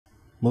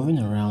Moving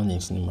around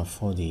in Cinema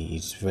 4D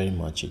is very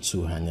much a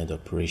two-handed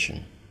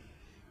operation.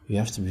 You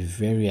have to be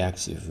very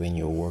active when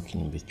you're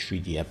working with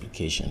 3D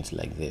applications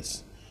like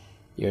this.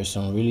 There are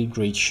some really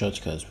great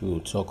shortcuts we will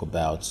talk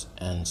about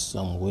and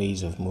some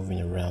ways of moving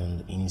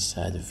around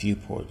inside the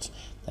viewport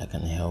that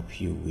can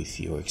help you with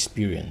your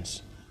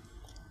experience.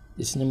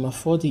 The Cinema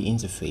 4D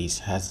interface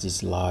has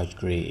this large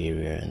gray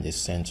area in the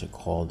center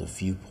called the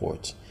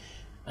viewport,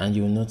 and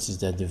you'll notice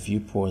that the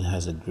viewport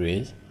has a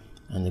grid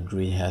and the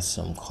grid has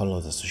some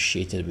colors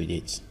associated with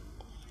it.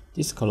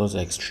 These colors are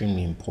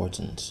extremely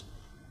important.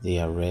 They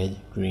are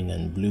red, green,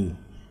 and blue,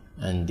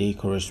 and they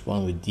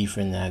correspond with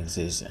different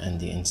axes, and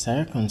the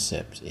entire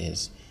concept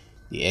is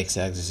the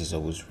x-axis is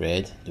always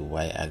red, the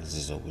y-axis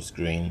is always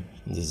green,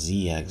 and the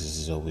z-axis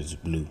is always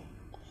blue.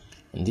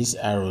 And these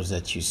arrows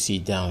that you see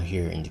down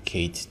here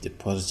indicate the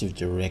positive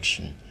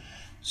direction,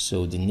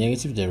 so the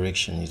negative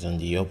direction is on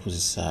the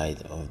opposite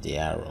side of the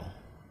arrow.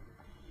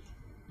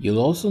 You'll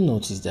also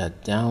notice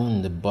that down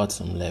in the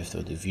bottom left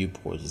of the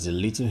viewport is a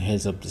little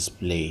heads-up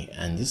display,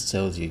 and this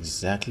tells you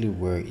exactly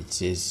where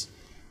it is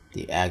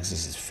the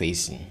axis is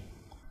facing.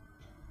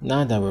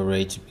 Now that we're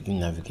ready to begin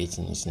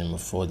navigating in Cinema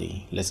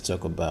 4D, let's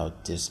talk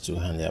about this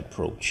two-handed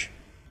approach.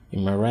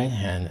 In my right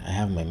hand, I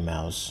have my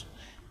mouse.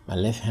 My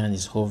left hand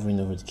is hovering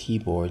over the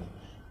keyboard.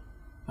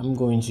 I'm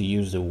going to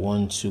use the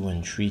 1, 2,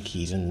 and 3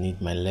 keys underneath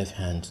my left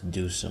hand to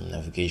do some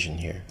navigation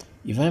here.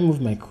 If I move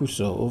my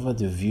cursor over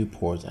the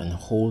viewport and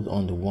hold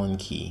on the 1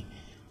 key,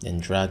 then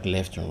drag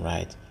left and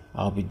right,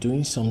 I'll be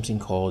doing something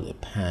called a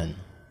pan.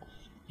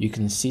 You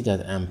can see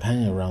that I'm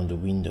panning around the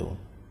window.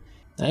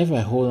 Now if I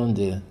hold on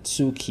the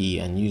 2 key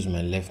and use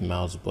my left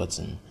mouse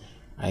button,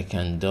 I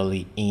can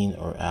dolly in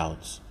or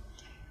out.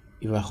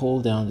 If I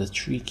hold down the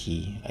 3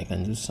 key, I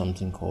can do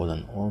something called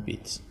an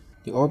orbit.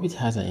 The orbit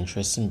has an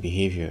interesting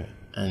behavior,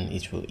 and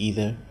it will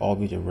either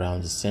orbit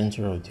around the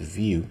center of the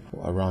view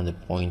or around a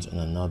point on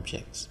an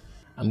object.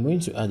 I'm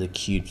going to add a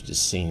cube to the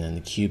scene, and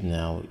the cube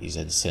now is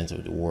at the center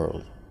of the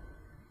world.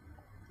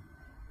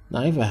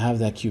 Now if I have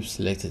that cube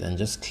selected and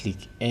just click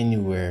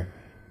anywhere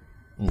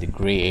in the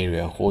gray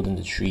area holding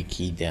the 3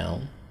 key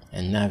down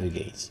and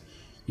navigate,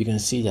 you can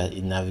see that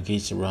it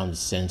navigates around the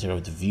center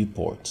of the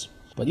viewport.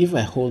 But if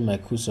I hold my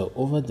cursor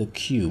over the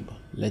cube,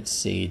 let's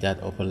say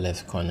that upper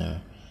left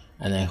corner,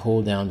 and I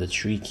hold down the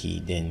 3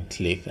 key, then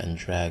click and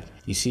drag,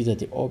 you see that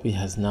the orbit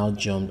has now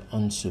jumped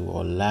onto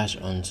or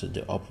lashed onto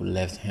the upper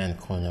left hand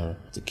corner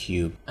of the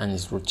cube and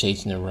is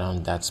rotating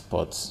around that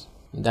spot.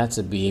 That's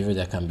a behavior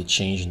that can be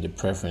changed in the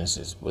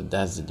preferences, but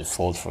that's the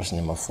default for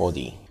Cinema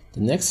 4D. The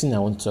next thing I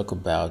want to talk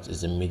about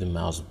is the middle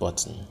mouse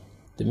button.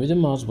 The middle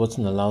mouse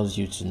button allows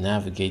you to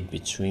navigate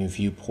between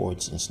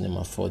viewports in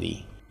Cinema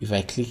 4D. If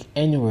I click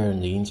anywhere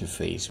in the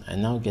interface, I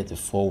now get a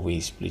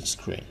 4-way split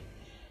screen.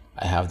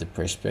 I have the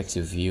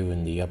perspective view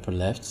in the upper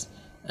left,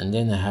 and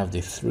then I have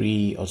the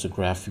 3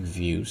 orthographic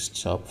views,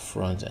 top,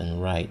 front,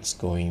 and right,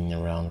 going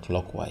around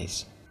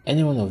clockwise.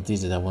 Any one of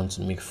these that I want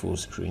to make full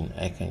screen,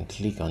 I can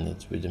click on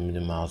it with the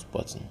middle mouse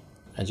button.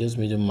 I just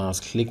middle mouse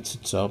click to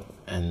top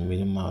and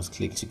middle mouse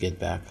click to get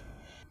back.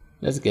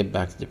 Let's get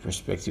back to the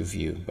perspective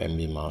view by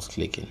middle mouse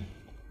clicking.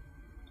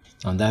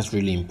 Now that's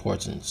really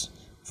important.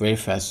 Very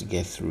fast to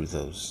get through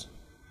those.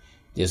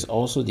 There's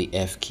also the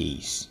F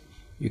keys.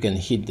 You can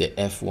hit the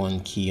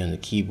F1 key on the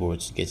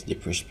keyboard to get to the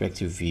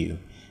perspective view,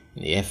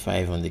 and the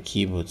F5 on the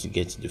keyboard to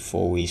get to the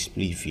 4-way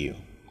split view.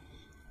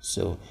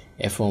 So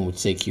F1 will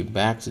take you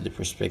back to the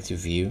perspective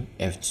view,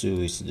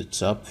 F2 is to the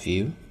top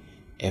view,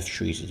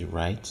 F3 is to the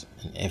right,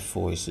 and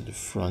F4 is to the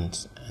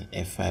front, and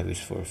F5 is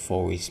for a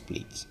 4-way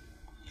split.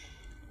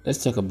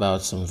 Let's talk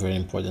about some very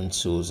important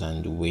tools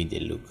and the way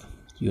they look.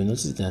 You'll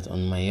notice that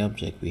on my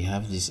object we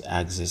have these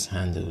axis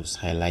handles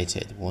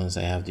highlighted once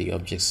I have the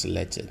object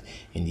selected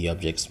in the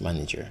Objects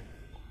Manager.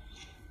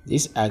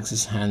 These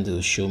axis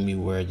handles show me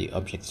where the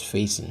object is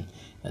facing,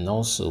 and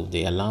also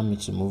they allow me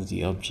to move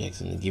the object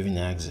on a given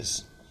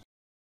axis.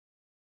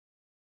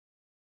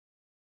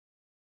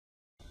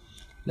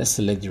 Let's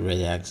select the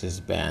red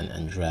axis band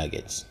and drag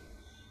it.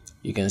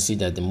 You can see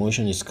that the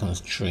motion is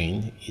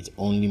constrained. It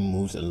only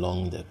moves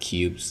along the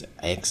cube's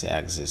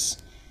x-axis.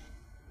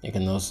 I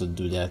can also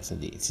do that on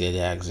the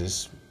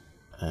z-axis,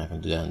 and I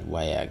can do that on the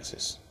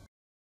y-axis.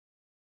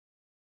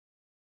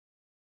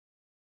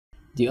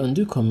 The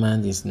undo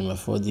command in Cinema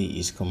 4D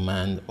is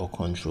Command or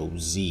Control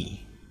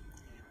Z.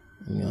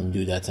 Let me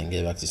undo that and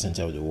get back to the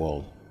center of the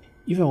world.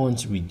 If I want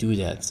to redo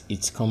that,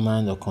 it's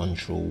Command or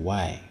Control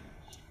Y.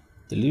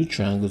 The little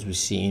triangles we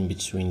see in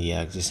between the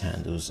axis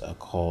handles are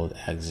called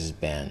axis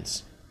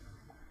bands,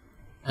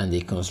 and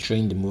they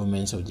constrain the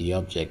movements of the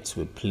object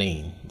to a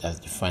plane that's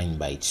defined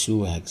by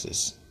 2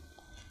 axes.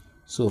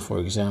 So for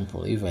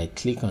example, if I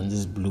click on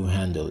this blue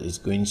handle, it's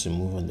going to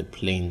move on the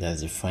plane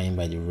that's defined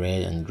by the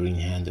red and green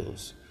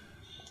handles.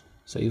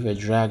 So if I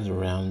drag it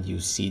around, you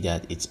see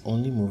that it's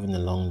only moving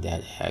along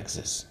that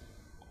axis.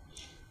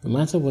 No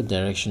matter what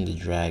direction they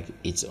drag,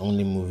 it's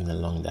only moving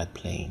along that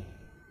plane.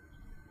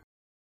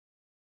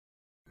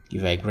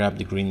 If I grab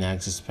the green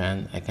axis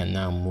span, I can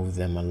now move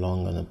them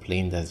along on a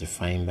plane that's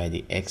defined by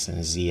the X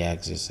and Z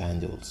axis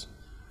handles.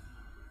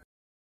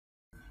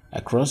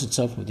 Across the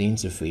top of the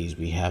interface,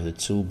 we have the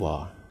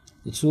toolbar.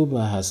 The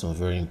toolbar has some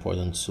very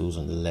important tools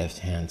on the left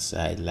hand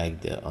side,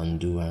 like the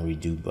undo and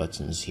redo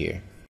buttons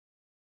here.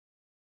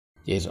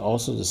 There's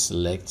also the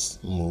select,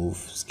 move,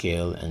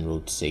 scale and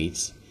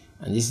rotate,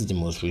 and this is the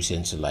most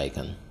recent tool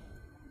icon.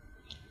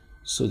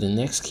 So the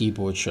next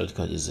keyboard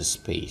shortcut is the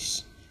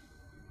space.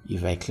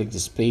 If I click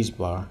the space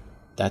bar,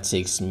 that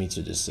takes me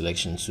to the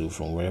selection tool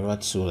from wherever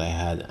tool I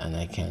had, and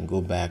I can go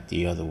back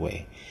the other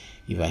way.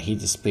 If I hit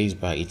the space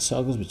bar, it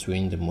toggles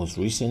between the most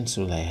recent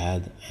tool I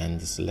had and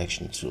the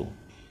selection tool.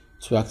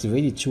 To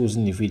activate the tools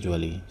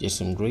individually, there's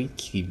some great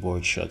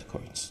keyboard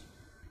shortcuts.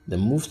 The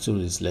move tool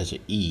is letter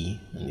E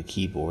on the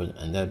keyboard,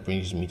 and that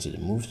brings me to the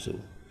move tool.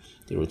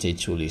 The rotate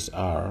tool is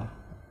R,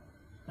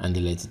 and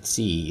the letter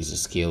T is the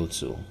scale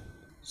tool.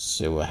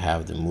 So I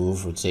have the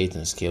move, rotate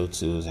and scale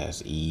tools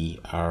as E,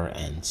 R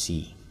and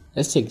T.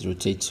 Let's take the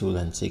rotate tool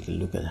and take a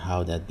look at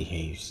how that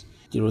behaves.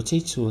 The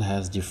rotate tool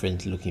has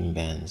different looking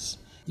bands.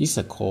 These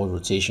are called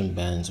rotation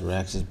bands or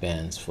axis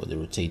bands for the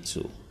rotate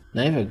tool.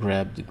 Now if I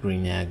grab the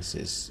green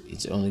axis,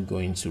 it's only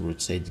going to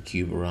rotate the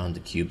cube around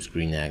the cube's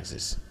green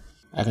axis.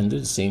 I can do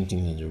the same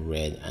thing on the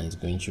red, and it's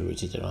going to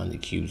rotate around the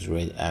cube's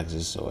red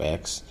axis or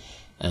X,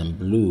 and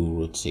blue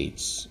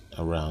rotates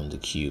around the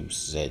cube's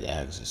Z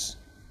axis.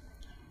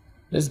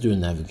 Let's do a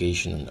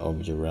navigation and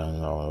orbit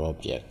around our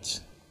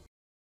object.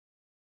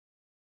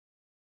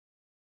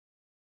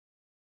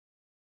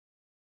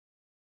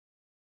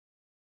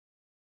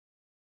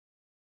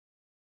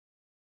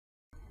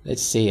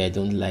 Let's say I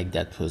don't like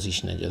that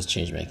position I just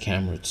changed my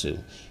camera to.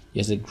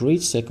 There's a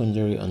great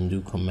secondary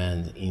undo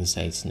command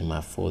inside Cinema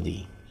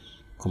 4D.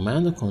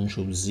 Command or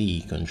Control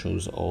Z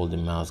controls all the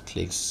mouse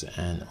clicks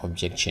and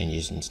object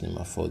changes in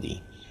Cinema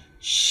 4D.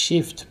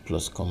 Shift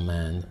plus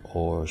Command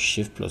or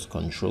Shift plus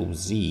Control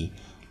Z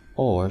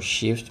or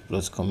Shift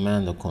plus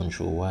Command or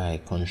Control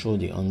Y control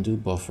the undo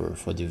buffer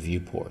for the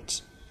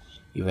viewports.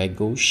 If I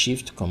go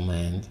Shift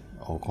Command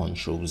or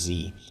Control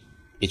Z,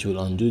 it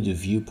will undo the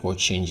viewport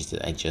changes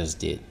that I just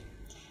did.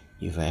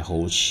 If I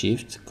hold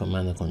Shift,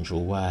 Command or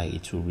Control Y,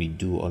 it will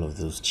redo all of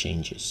those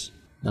changes.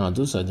 Now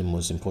those are the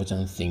most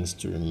important things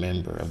to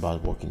remember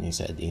about working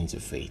inside the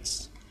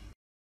interface.